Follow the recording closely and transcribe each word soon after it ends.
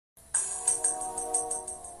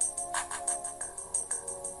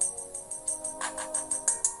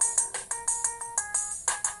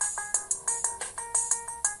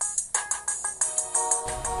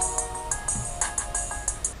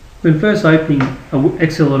When first opening an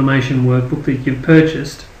XLAutomation workbook that you've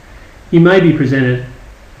purchased, you may be presented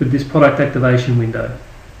with this product activation window.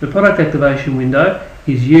 The product activation window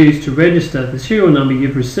is used to register the serial number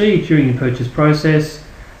you've received during your purchase process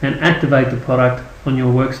and activate the product on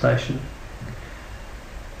your workstation.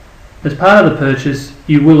 As part of the purchase,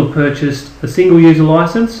 you will have purchased a single user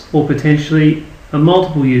license or potentially a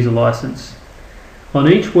multiple user license. On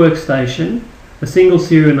each workstation, a single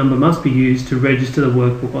serial number must be used to register the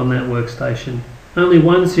workbook on that workstation. Only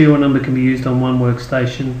one serial number can be used on one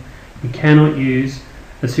workstation. You cannot use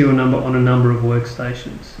a serial number on a number of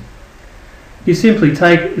workstations. You simply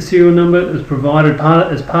take the serial number that's provided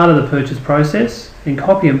as part of the purchase process and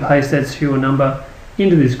copy and paste that serial number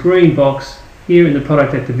into this green box here in the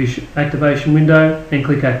product activation window and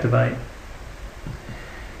click activate.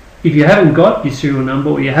 If you haven't got your serial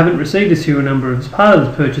number or you haven't received a serial number as part of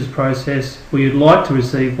the purchase process or you'd like to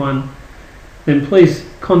receive one, then please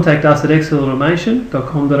contact us at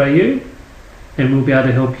XLAutomation.com.au and we'll be able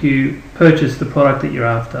to help you purchase the product that you're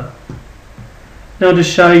after. Now, to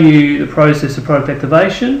show you the process of product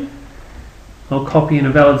activation, I'll copy in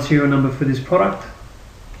a valid serial number for this product.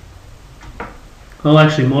 I'll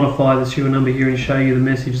actually modify the serial number here and show you the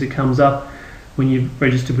message that comes up when you've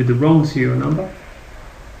registered with the wrong serial number.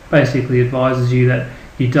 Basically advises you that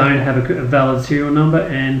you don't have a valid serial number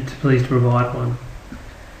and please provide one.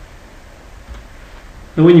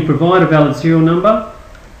 And when you provide a valid serial number,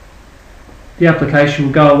 the application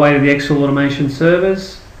will go away to the XLAutomation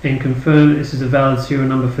servers and confirm that this is a valid serial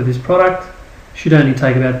number for this product. Should only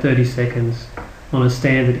take about 30 seconds on a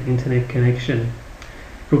standard internet connection.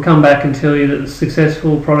 It will come back and tell you that the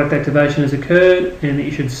successful product activation has occurred and that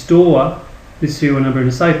you should store this serial number in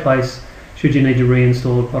a safe place should you need to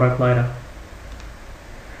reinstall the product later.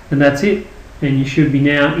 And that's it, and you should be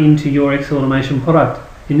now into your XLAutomation product.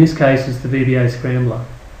 In this case, it's the VBA Scrambler.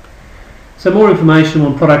 So more information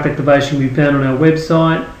on product activation can be found on our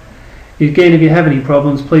website. Again, if you have any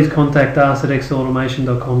problems, please contact us at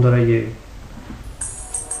XLAutomation.com.au.